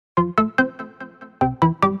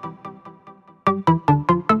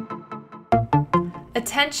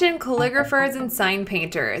Attention calligraphers and sign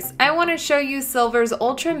painters, I want to show you Silver's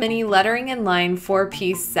Ultra Mini Lettering and Line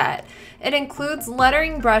 4-piece set. It includes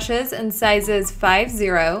lettering brushes in sizes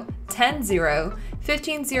 5-0, 10-0,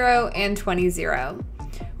 15-0, and 20-0.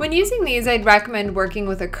 When using these, I'd recommend working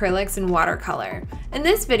with acrylics and watercolor. In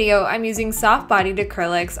this video, I'm using soft-bodied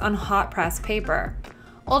acrylics on hot press paper.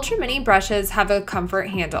 Ultra Mini brushes have a comfort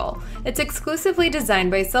handle. It's exclusively designed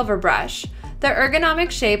by Silver Brush. The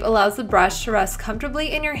ergonomic shape allows the brush to rest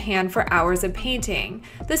comfortably in your hand for hours of painting.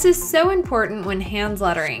 This is so important when hand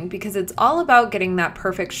lettering because it's all about getting that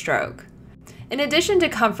perfect stroke. In addition to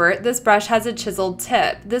comfort, this brush has a chiseled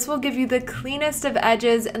tip. This will give you the cleanest of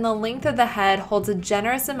edges, and the length of the head holds a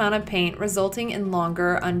generous amount of paint, resulting in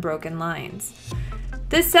longer, unbroken lines.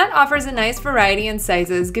 This set offers a nice variety in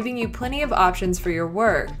sizes, giving you plenty of options for your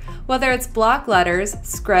work. Whether it's block letters,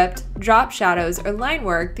 script, drop shadows, or line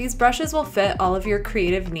work, these brushes will fit all of your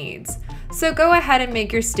creative needs. So go ahead and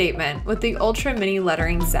make your statement with the Ultra Mini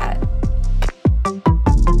lettering set.